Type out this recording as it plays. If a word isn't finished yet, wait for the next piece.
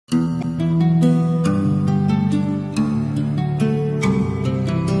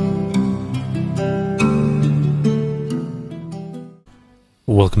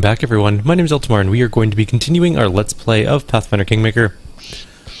Welcome back everyone, my name is Eltimar and we are going to be continuing our Let's Play of Pathfinder Kingmaker.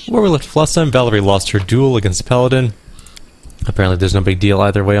 Where we left last time, Valerie lost her duel against Paladin. Apparently there's no big deal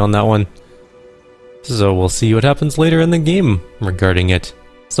either way on that one. So we'll see what happens later in the game regarding it.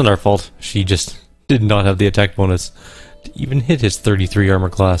 It's not our fault, she just did not have the attack bonus to even hit his 33 armor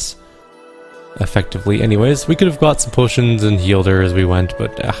class. Effectively anyways, we could have got some potions and healed her as we went,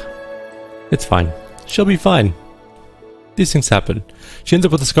 but it's fine. She'll be fine. These things happen. She ends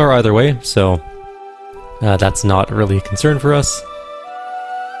up with a scar either way, so that's not really a concern for us.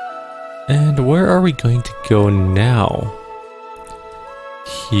 And where are we going to go now?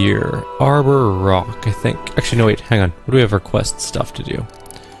 Here. Arbor Rock, I think. Actually, no, wait, hang on. What do we have our quest stuff to do?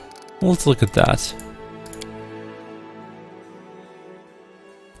 Well, let's look at that.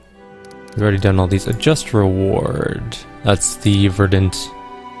 We've already done all these. Adjust reward. That's the verdant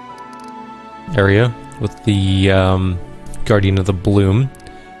area with the Guardian of the Bloom.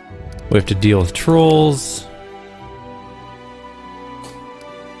 We have to deal with trolls.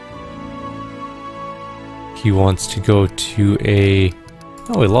 He wants to go to a...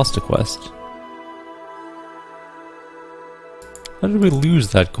 Oh, we lost a quest. How did we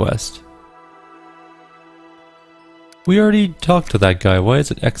lose that quest? We already talked to that guy. Why is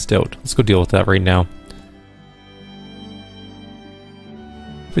it X'd out? Let's go deal with that right now.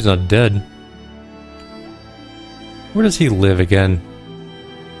 He's not dead. Where does he live again?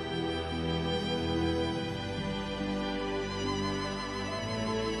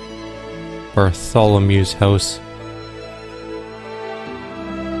 Bartholomew's house.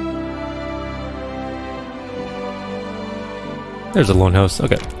 There's a lone house.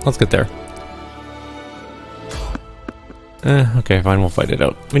 Okay, let's get there. Okay, fine, we'll fight it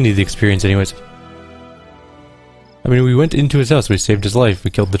out. We need the experience anyways. I mean, we went into his house, we saved his life,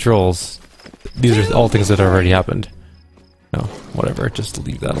 we killed the trolls. These are all things that already happened. No, whatever, just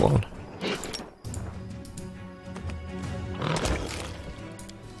leave that alone.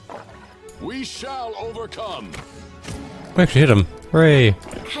 We shall overcome. We actually hit him. Hooray!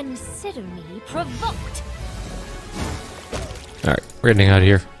 Consider me provoked. Alright, we're getting out of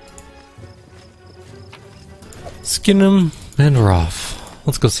here. Skin him and we're off.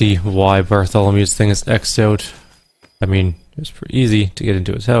 Let's go see why Bartholomew's thing is X'd out. I mean, it was pretty easy to get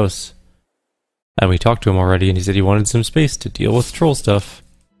into his house. And we talked to him already and he said he wanted some space to deal with troll stuff.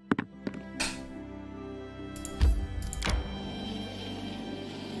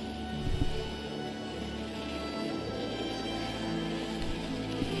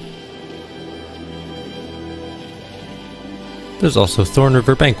 There's also Thorn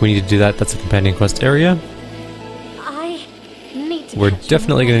River Bank. We need to do that. That's a companion quest area. I need to. We're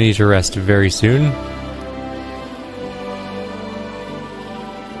definitely going to need to rest very soon.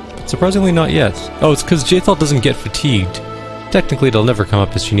 But surprisingly not yet. Oh, it's because Jaethal doesn't get fatigued. Technically it'll never come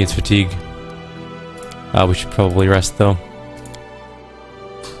up as she needs fatigue. We should probably rest though.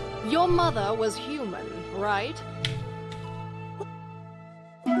 Your mother was human, right?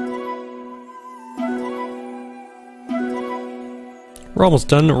 We're almost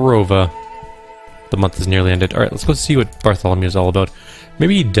done, Rova. The month is nearly ended. Alright, let's go see what Bartholomew is all about.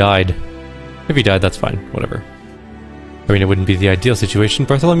 Maybe he died. If he died, that's fine. Whatever. I mean, it wouldn't be the ideal situation.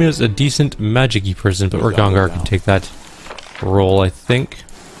 Bartholomew is a decent magic-y person, but Organgar could take that role, I think.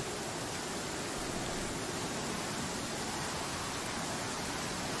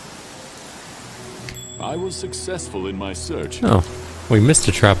 I was successful in my search. Oh, we missed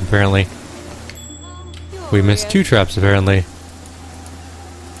a trap, apparently. We missed 2 traps, apparently.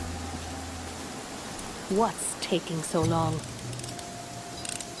 What's taking so long?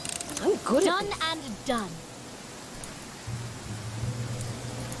 I'm good Done at this. and done.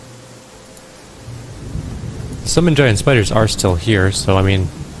 Summon giant spiders are still here, so I mean,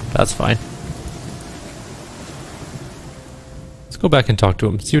 that's fine. Let's go back and talk to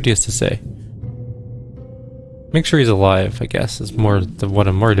him, see what he has to say. Make sure he's alive, I guess, is more than what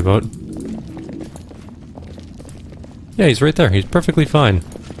I'm worried about. Yeah, he's right there, he's perfectly fine.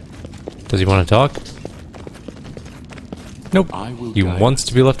 Does he want to talk? Nope, he wants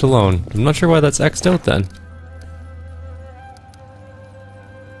to be left alone. I'm not sure why that's X'd out then.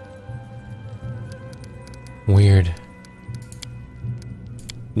 Weird.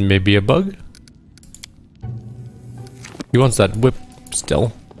 Maybe a bug? He wants that whip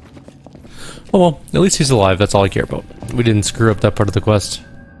still. Oh well, at least he's alive, that's all I care about. We didn't screw up that part of the quest.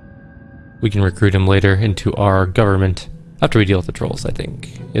 We can recruit him later into our government. After we deal with the trolls, I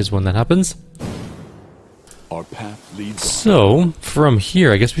think, is when that happens. Our path leads. So, from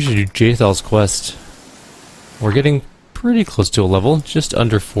here, I guess we should do Jaethal's quest. We're getting pretty close to a level, just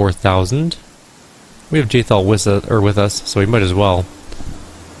under 4,000. We have Jaethal with us, so we might as well.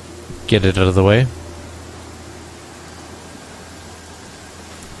 get it out of the way.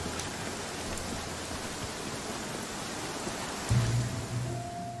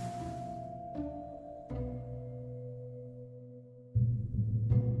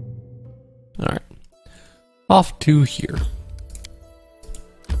 Alright. Off to here.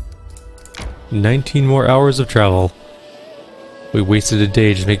 19 more hours of travel. We wasted a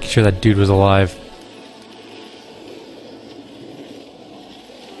day just making sure that dude was alive.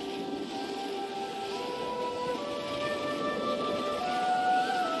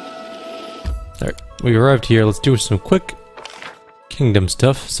 Alright, we arrived here. Let's do some quick kingdom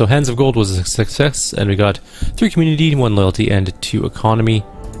stuff. So Hands of Gold was a success, and we got 3 community, 1 loyalty, and 2 economy,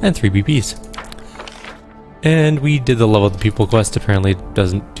 and 3 BPs. And we did the Level of the People quest. Apparently it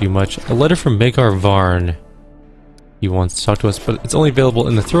doesn't do much. A letter from Magar Varn. He wants to talk to us, but it's only available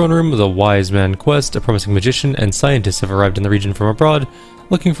in the throne room. The Wise Man quest. A promising magician and scientists have arrived in the region from abroad,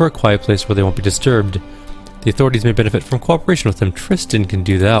 looking for a quiet place where they won't be disturbed. The authorities may benefit from cooperation with them. Tristan can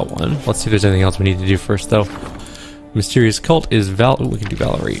do that one. Let's see if there's anything else we need to do first, though. Mysterious cult is we can do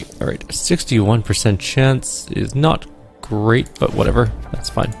Valerie. Alright, 61% chance is not great, but whatever. That's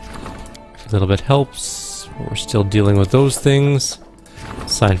fine. A little bit helps. We're still dealing with those things.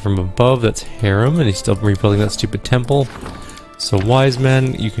 Sign from above, that's Harem, and he's still rebuilding that stupid temple. So Wise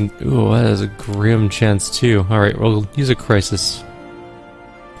Man, you can... Ooh, that is a grim chance too. Alright, we'll use a crisis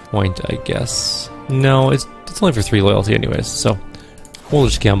point, I guess. No, it's only for 3 loyalty anyways, so we'll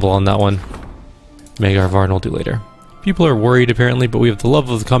just gamble on that one. Magar Varn will do later. People are worried apparently, but we have the love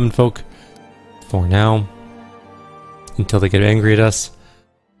of the common folk for now. Until they get angry at us.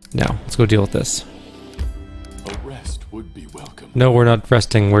 Now, let's go deal with this. A rest would be welcome. No, we're not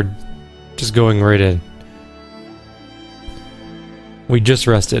resting. We're just going right in. We just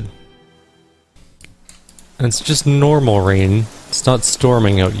rested. And it's just normal rain. It's not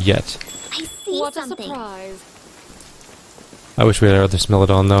storming out yet. I see What a something. surprise. I wish we had our other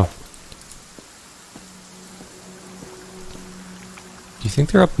Smilodon though. Do you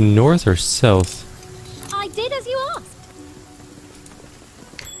think they're up north or south? I did as you asked.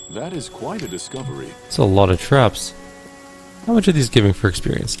 That is quite a discovery. It's a lot of traps. How much are these giving for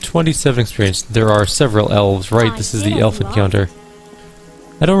experience? 27 experience. There are several elves, right? This is the elf encounter.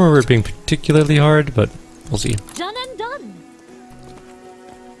 I don't remember it being particularly hard, but we'll see. Done and done.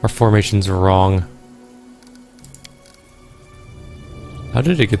 Our formation's wrong. How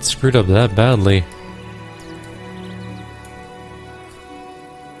did it get screwed up that badly?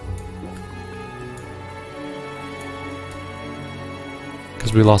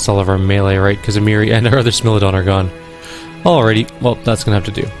 Because we lost all of our melee, right? Because Amiri and our other Smilodon are gone. Alrighty, well, that's gonna have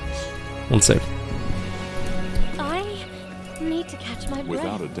to do. Let's save. I need to catch my breath.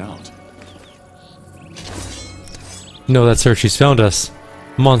 Without a doubt. No, that's her. She's found us.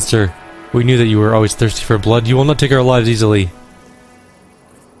 Monster. We knew that you were always thirsty for blood. You will not take our lives easily.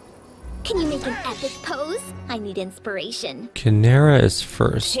 Can you make an epic pose? I need inspiration. Kinera is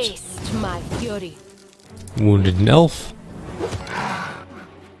first. Taste my fury. Wounded an elf.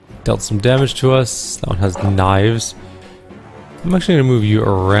 Dealt some damage to us. That one has knives. I'm actually going to move you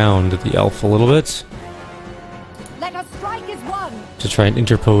around the elf a little bit. Let us strike as one. To try and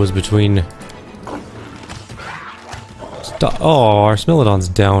interpose between... Stop. Oh, our Smilodon's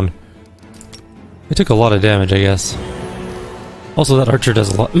down. It took a lot of damage, I guess. Also, that archer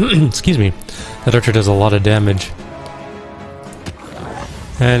does a lot... Excuse me. That archer does a lot of damage.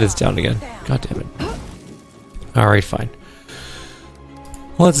 And it's down again. God damn it. Alright, fine.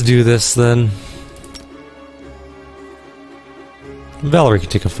 Let's do this, then. Valerie can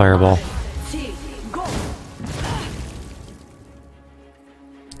take a fireball.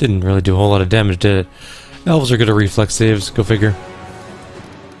 Didn't really do a whole lot of damage, did it? Elves are good at reflex saves, go figure.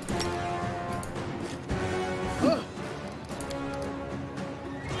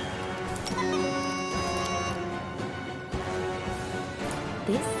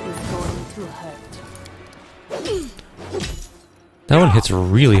 This is going to hurt. That one hits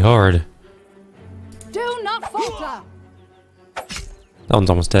really hard. Do not falter. That one's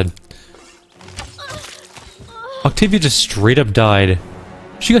almost dead. Octavia just straight up died.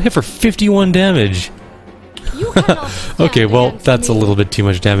 She got hit for 51 damage. You cannot stand Okay, well, against that's a me. little bit too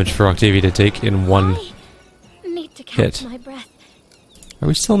much damage for Octavia to take in one I need to catch hit. my breath. Are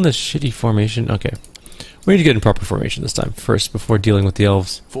we still in this shitty formation? Okay. We need to get in proper formation this time, first, before dealing with the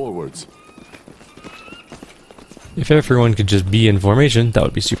elves. Forwards. If everyone could just be in formation, that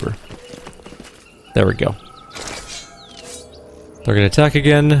would be super. There we go. They're gonna attack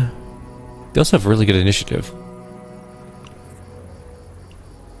again. They also have really good initiative.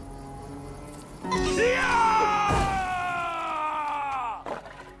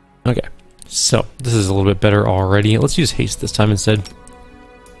 Okay. So, this is a little bit better already. Let's use haste this time instead.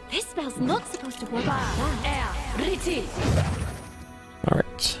 This spell's not supposed to work like that.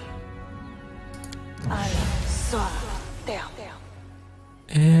 Alright.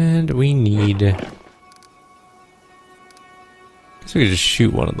 And we need... I guess we could just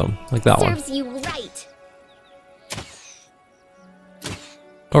shoot one of them, like that one. Serves you right.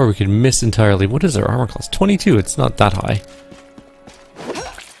 Or we could miss entirely. What is our armor class? 22, it's not that high.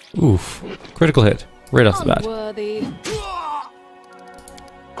 Oof. Critical hit. Right off the bat. Unworthy.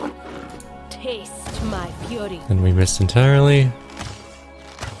 Taste my fury. And we missed entirely.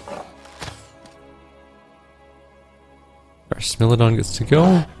 Our Smilodon gets to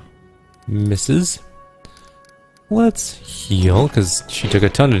go. Misses. Let's heal, because she took a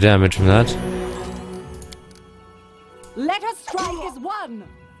ton of damage from that. Let us strike as one.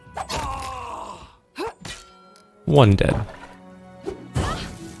 One dead.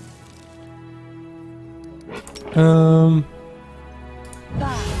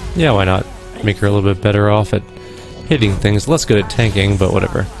 Yeah, why not? Make her a little bit better off at hitting things. Less good at tanking, but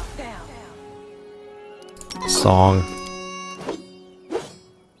whatever. Song.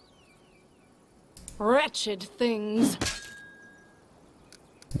 Wretched things.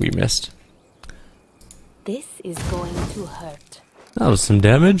 We missed. This is going to hurt. That was some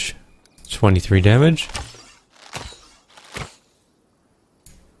damage. 23 damage.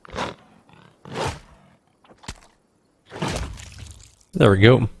 There we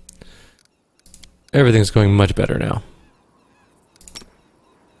go. Everything's going much better now.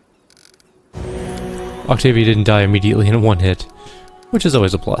 Octavia didn't die immediately in one hit, which is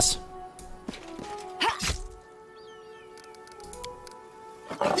always a plus.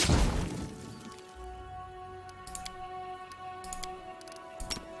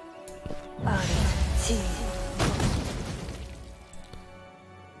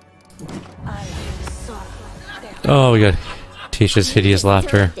 Oh, we got Tisha's hideous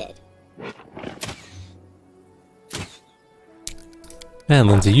laughter. Man,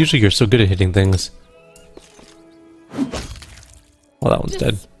 Lindsay, usually you're so good at hitting things. Well, that one's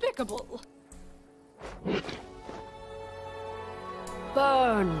dead. Despicable.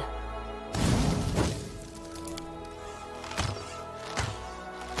 Burn.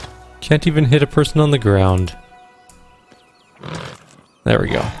 Can't even hit a person on the ground. There we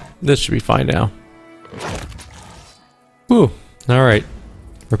go. This should be fine now. Whew. Alright.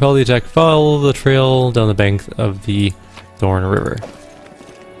 Repel the attack. Follow the trail down the bank of the Thorn River.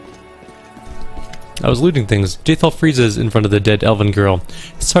 I was looting things. Jaethal freezes in front of the dead elven girl.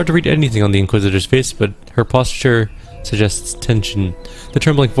 It's hard to read anything on the Inquisitor's face, but her posture suggests tension. The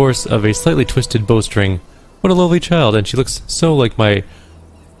trembling force of a slightly twisted bowstring. What a lovely child, and she looks so like my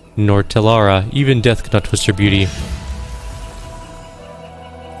Nortellara. Even death could not twist her beauty.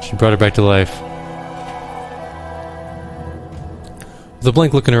 She brought her back to life. With a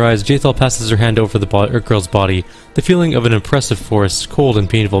blank look in her eyes, Jaethal passes her hand over the girl's body. The feeling of an oppressive force, cold and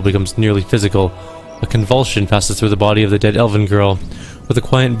painful, becomes nearly physical. A convulsion passes through the body of the dead elven girl. With a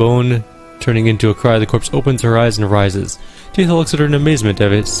quiet moan turning into a cry, the corpse opens her eyes and rises. Jaethal looks at her in amazement,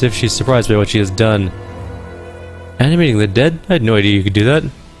 as if she's surprised by what she has done. Animating the dead? I had no idea you could do that.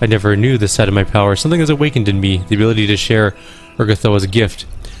 I never knew this side of my power. Something has awakened in me, the ability to share Urgathoa's gift.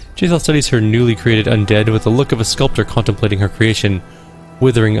 Jaethal studies her newly created undead with the look of a sculptor contemplating her creation.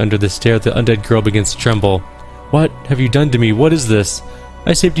 Withering under the stare, the undead girl begins to tremble. What have you done to me? What is this?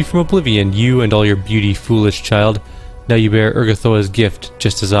 I saved you from oblivion, you and all your beauty, foolish child. Now you bear Urgathoa's gift,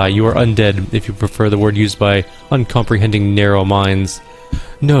 just as I. You are undead, if you prefer the word used by uncomprehending narrow minds.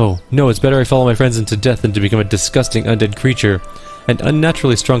 No, it's better I follow my friends into death than to become a disgusting undead creature. An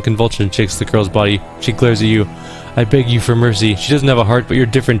unnaturally strong convulsion shakes the girl's body. She glares at you. I beg you for mercy. She doesn't have a heart, but you're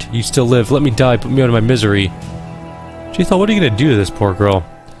different. You still live. Let me die. Put me out of my misery. Jaethal, what are you going to do to this poor girl?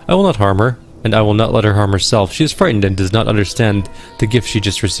 I will not harm her, and I will not let her harm herself. She is frightened and does not understand the gift she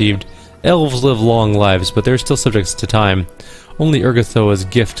just received. Elves live long lives, but they are still subject to time. Only Urgathoa's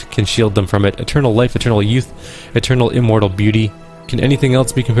gift can shield them from it. Eternal life, eternal youth, eternal immortal beauty. Can anything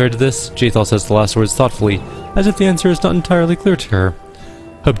else be compared to this? Jaethal says the last words thoughtfully, as if the answer is not entirely clear to her.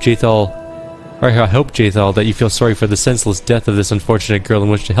 I hope, Jaethal, that you feel sorry for the senseless death of this unfortunate girl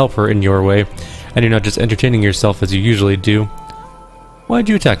and wish to help her in your way, and you're not just entertaining yourself as you usually do. Why'd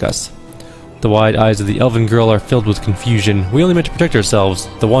you attack us? The wide eyes of the elven girl are filled with confusion. We only meant to protect ourselves.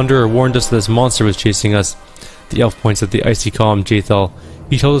 The Wanderer warned us that this monster was chasing us. The elf points at the icy calm Jaethal.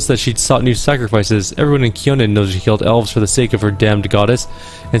 He told us that she'd sought new sacrifices. Everyone in Kyonin knows she killed elves for the sake of her damned goddess,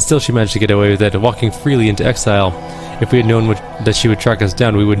 and still she managed to get away with it, walking freely into exile. If we had known that she would track us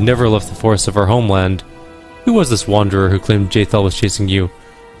down, we would never have left the forests of our homeland. Who was this Wanderer who claimed Jaethal was chasing you?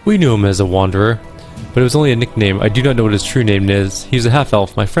 We knew him as a wanderer, but it was only a nickname. I do not know what his true name is. He was a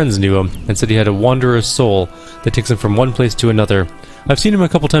half-elf. My friends knew him, and said he had a wanderer's soul that takes him from one place to another. I've seen him a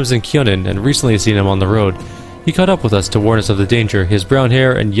couple times in Kyonin, and recently seen him on the road. He caught up with us to warn us of the danger. He has brown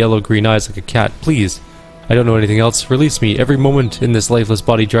hair and yellow-green eyes like a cat. Please. I don't know anything else. Release me. Every moment in this lifeless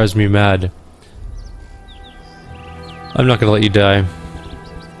body drives me mad. I'm not gonna let you die.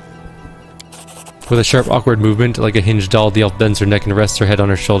 With a sharp, awkward movement, like a hinged doll, the elf bends her neck and rests her head on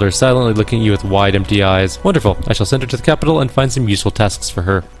her shoulder, silently looking at you with wide, empty eyes. Wonderful. I shall send her to the capital and find some useful tasks for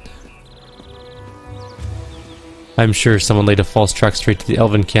her. I'm sure someone laid a false track straight to the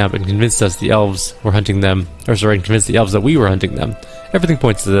elven camp and convinced us the elves were hunting them. Convinced the elves that we were hunting them. Everything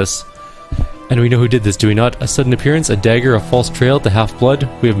points to this. And we know who did this, do we not? A sudden appearance, a dagger, a false trail, the half-blood?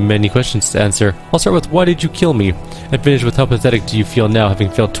 We have many questions to answer. I'll start with, why did you kill me? And finish with, how pathetic do you feel now, having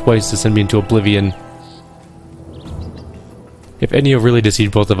failed twice to send me into oblivion? If Enio really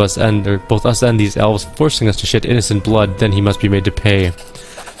deceived both of us, both us and these elves, forcing us to shed innocent blood, then he must be made to pay.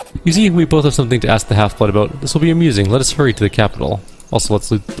 You see, we both have something to ask the half-blood about. This will be amusing. Let us hurry to the capital. Also,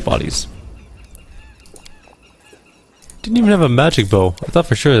 let's loot the bodies. Didn't even have a magic bow. I thought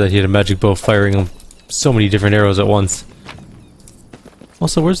for sure that he had a magic bow firing so many different arrows at once.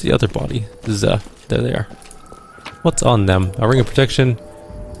 Also, where's the other body? There they are. What's on them? A ring of protection,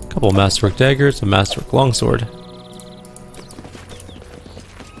 a couple of masterwork daggers, a masterwork longsword.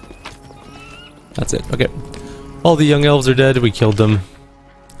 That's it. Okay. All the young elves are dead. We killed them.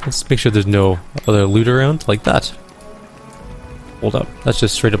 Let's make sure there's no other loot around like that. Hold up. That's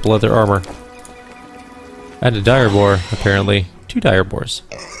just straight up leather armor. And a dire boar, apparently. 2 dire boars.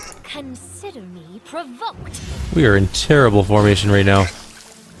 Consider me provoked. We are in terrible formation right now.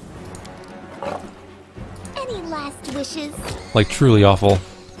 Any last wishes? Like, truly awful.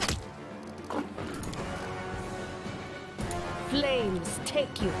 Flames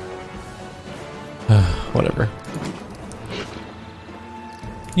take you. Whatever.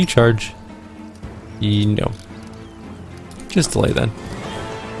 Can you charge? No. Just delay then.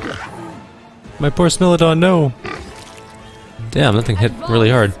 My poor Smilodon, no! Damn, that thing hit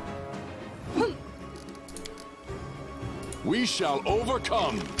really hard. We shall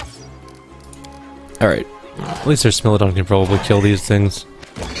overcome. Alright. At least our Smilodon can probably kill these things.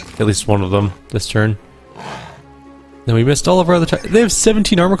 At least one of them this turn. Then we missed all of our other they have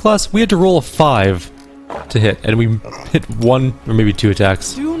 17 armor class? We had to roll a 5 to hit, and we hit 1 or maybe 2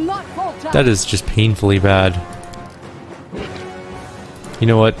 attacks. That is just painfully bad. You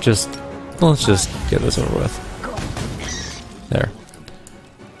know what? Let's just get this over with. There.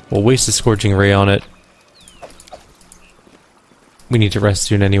 We'll waste a Scorching Ray on it. We need to rest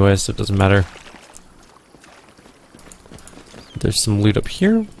soon anyway, so it doesn't matter. There's some loot up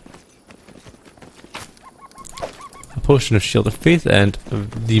here. A potion of Shield of Faith and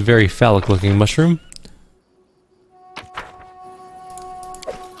the very phallic looking mushroom.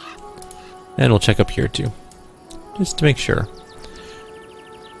 And we'll check up here too. Just to make sure.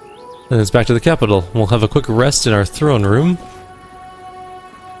 And then it's back to the capital. We'll have a quick rest in our throne room.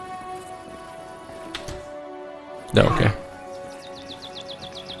 No, okay.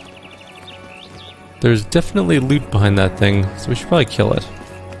 There's definitely loot behind that thing, so we should probably kill it.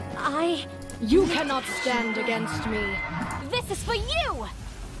 You cannot stand against me. This is for you!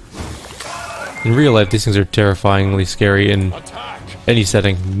 In real life, these things are terrifyingly scary in any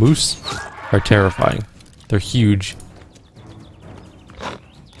setting. Moose are terrifying. They're huge.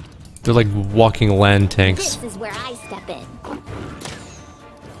 They're like walking land tanks. This is where I step in.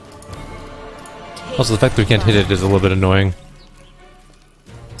 Also, the fact that we can't hit it is a little bit annoying.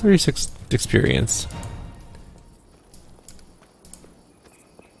 36 experience.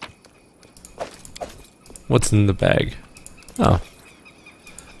 What's in the bag? Oh.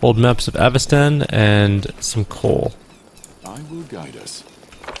 Old maps of Avestan and some coal. I will guide us.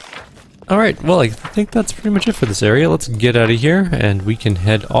 Alright, well, I think that's pretty much it for this area. Let's get out of here, and we can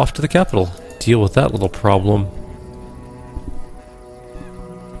head off to the capital. Deal with that little problem.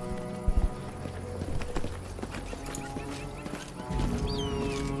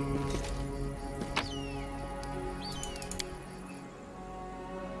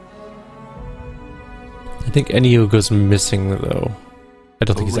 I think Enio goes missing, though. I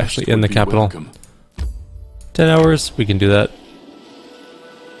don't think he's actually in the capital. Welcome. 10 hours, we can do that.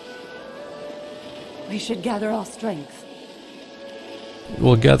 We should gather our strength.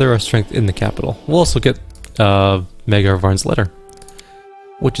 We'll gather our strength in the capital. We'll also get Magar Varn's letter,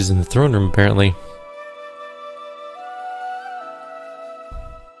 which is in the throne room, apparently.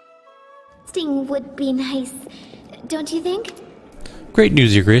 Sting would be nice, don't you think? Great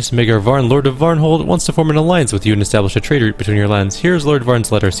news, Your Grace. Magar Varn, Lord of Varnhold, wants to form an alliance with you and establish a trade route between your lands. Here's Lord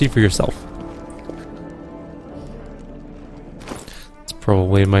Varn's letter. See for yourself. It's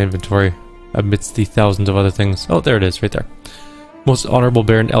probably in my inventory, amidst the thousands of other things. Oh, there it is, right there. Most Honorable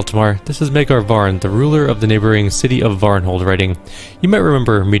Baron Eltimar, this is Magar Varn, the ruler of the neighboring city of Varnhold, writing, You might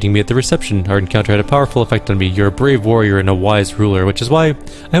remember meeting me at the reception. Our encounter had a powerful effect on me. You're a brave warrior and a wise ruler, which is why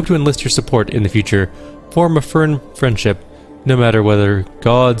I hope to enlist your support in the future. Form a firm friendship. No matter whether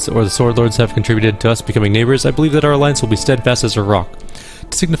gods or the Sword Lords have contributed to us becoming neighbors, I believe that our alliance will be steadfast as a rock.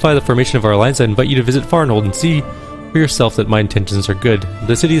 To signify the formation of our alliance, I invite you to visit Varnhold and see for yourself that my intentions are good.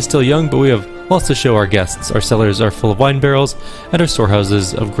 The city is still young, but we have lots to show our guests. Our cellars are full of wine barrels, and our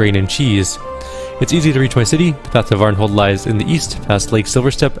storehouses of grain and cheese. It's easy to reach my city. The path to Varnhold lies in the east, past Lake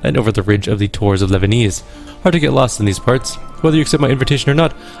Silverstep, and over the ridge of the Tors of Lebanese. Hard to get lost in these parts. Whether you accept my invitation or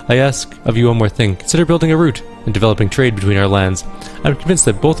not, I ask of you one more thing. Consider building a route and developing trade between our lands. I'm convinced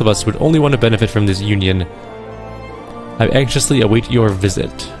that both of us would only want to benefit from this union. I anxiously await your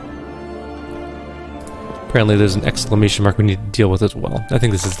visit. Apparently there's an exclamation mark we need to deal with as well. I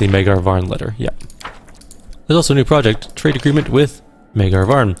think this is the Magar Varn letter, yeah. There's also a new project, trade agreement with Magar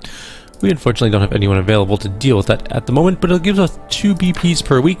Varn. We unfortunately don't have anyone available to deal with that at the moment, but it gives us 2 BPs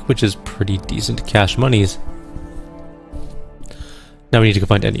per week, which is pretty decent cash monies. Now we need to go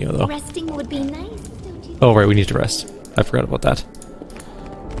find Ennio, though. Resting would be nice, don't you? Oh, right, we need to rest. I forgot about that.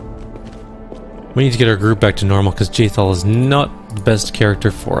 We need to get our group back to normal, because Jaethal is not the best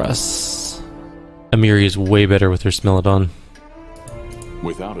character for us. Amiri is way better with her Smilodon.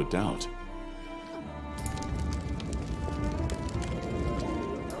 Without a doubt.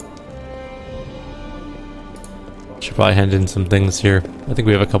 Should probably hand in some things here. I think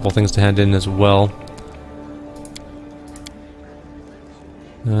we have a couple things to hand in as well.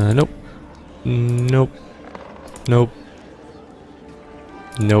 Nope. Nope. Nope.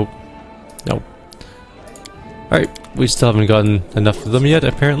 Nope. Nope. Alright, we still haven't gotten enough of them yet,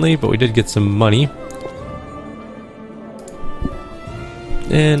 apparently, but we did get some money.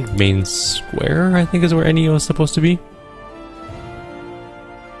 And main square, I think, is where Ennio is supposed to be.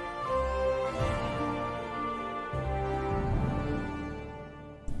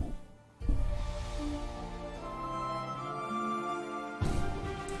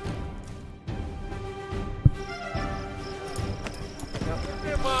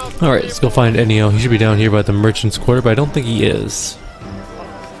 Alright, let's go find Ennio. He should be down here by the merchant's quarter, but I don't think he is.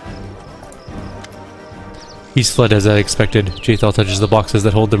 He's fled as I expected. Jaethal touches the boxes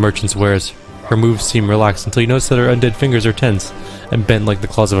that hold the merchant's wares. Her moves seem relaxed until you notice that her undead fingers are tense and bent like the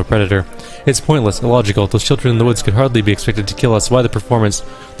claws of a predator. It's pointless, illogical. Those children in the woods could hardly be expected to kill us. Why the performance?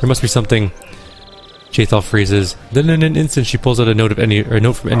 There must be something. Jaethal freezes. Then in an instant she pulls out a note from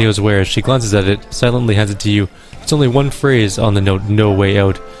Ennio's wares. She glances at it, silently hands it to you. There's only one phrase on the note, "No way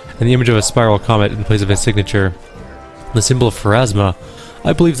out," and the image of a spiral comet in place of his signature. The symbol of Pharasma.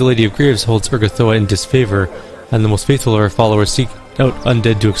 I believe the Lady of Graves holds Urgathoa in disfavor, and the most faithful of her followers seek out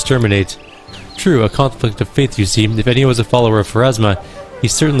undead to exterminate. True, a conflict of faith, you see. If Ennio was a follower of Pharasma,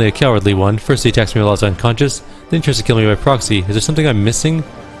 he's certainly a cowardly one. First he attacks me while I was unconscious, then tries to kill me by proxy. Is there something I'm missing?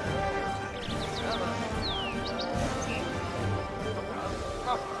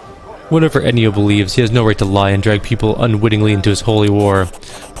 Whatever Ennio believes, he has no right to lie and drag people unwittingly into his holy war.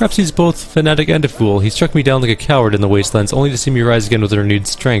 Perhaps he's both fanatic and a fool. He struck me down like a coward in the wastelands, only to see me rise again with renewed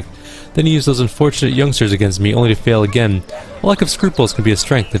strength. Then he used those unfortunate youngsters against me, only to fail again. A lack of scruples can be a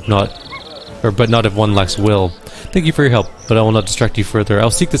strength, but not if one lacks will. Thank you for your help, but I will not distract you further.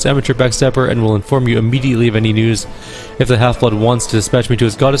 I'll seek this amateur backstabber and will inform you immediately of any news. If the half-blood wants to dispatch me to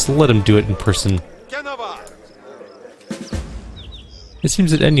his goddess, let him do it in person. It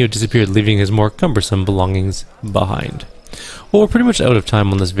seems that Ennio disappeared, leaving his more cumbersome belongings behind. Well, we're pretty much out of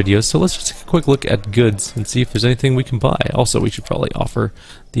time on this video, so let's just take a quick look at goods and see if there's anything we can buy. Also, we should probably offer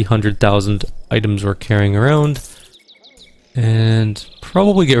the 100,000 items we're carrying around, and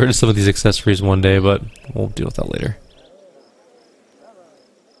probably get rid of some of these accessories one day, but we'll deal with that later.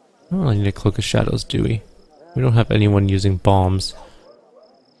 I don't really need a Cloak of Shadows, do we? We don't have anyone using bombs.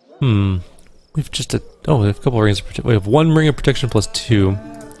 We've just we have a couple of rings of protection. We have 1 ring of protection plus 2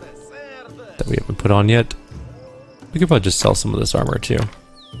 that we haven't put on yet. We could probably just sell some of this armor too.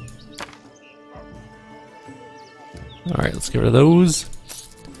 Alright, let's get rid of those.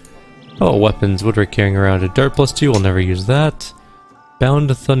 Oh, weapons. What are we carrying around? A dart plus 2, we'll never use that.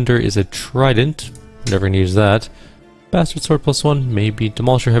 Bound Thunder is a trident. Never gonna use that. Bastard Sword plus 1, maybe.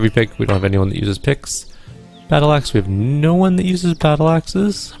 Demolisher Heavy Pick, we don't have anyone that uses picks. Battle Axe, we have no one that uses battle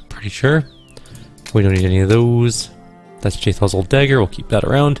axes, I'm pretty sure. We don't need any of those. That's Jaethal's old dagger, we'll keep that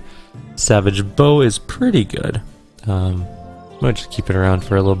around. Savage Bow is pretty good. Might just keep it around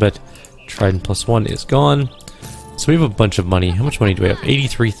for a little bit. Trident +1 is gone. So we have a bunch of money. How much money do we have?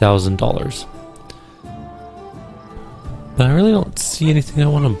 $83,000. But I really don't see anything I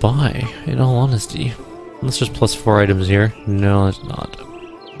want to buy, in all honesty. Unless there's +4 items here. No, there's not.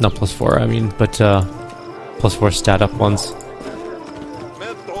 Not +4, I mean, but +4 stat up ones.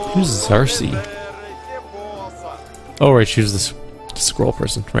 Who's Zarcy? Oh, right, she was the scroll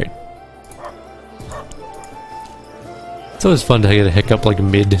person, right. It's always fun to get a hiccup like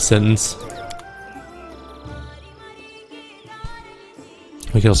mid-sentence.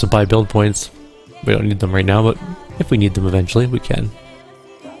 We can also buy build points. We don't need them right now, but if we need them eventually, we can.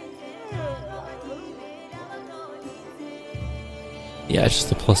 Yeah, it's just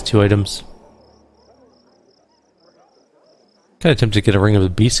the +2 items. Kinda tempted to get a Ring of the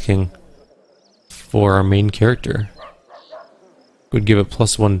Beast King for our main character. Would give it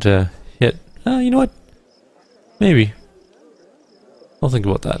 +1 to hit. You know what? Maybe. I'll think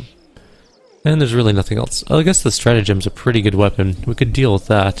about that. And there's really nothing else. I guess the stratagem's a pretty good weapon. We could deal with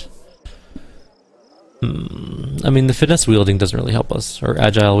that. I mean, the finesse wielding doesn't really help us. Or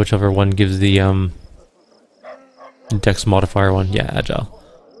agile, whichever one gives the dex modifier one. Yeah, agile.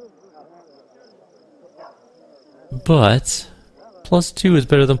 But +2 is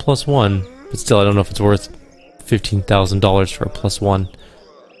better than +1. But still, I don't know if it's worth $15,000 for a +1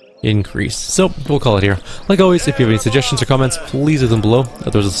 increase. So, we'll call it here. Like always, if you have any suggestions or comments, please leave them below.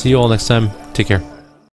 Otherwise, I'll see you all next time. Take care.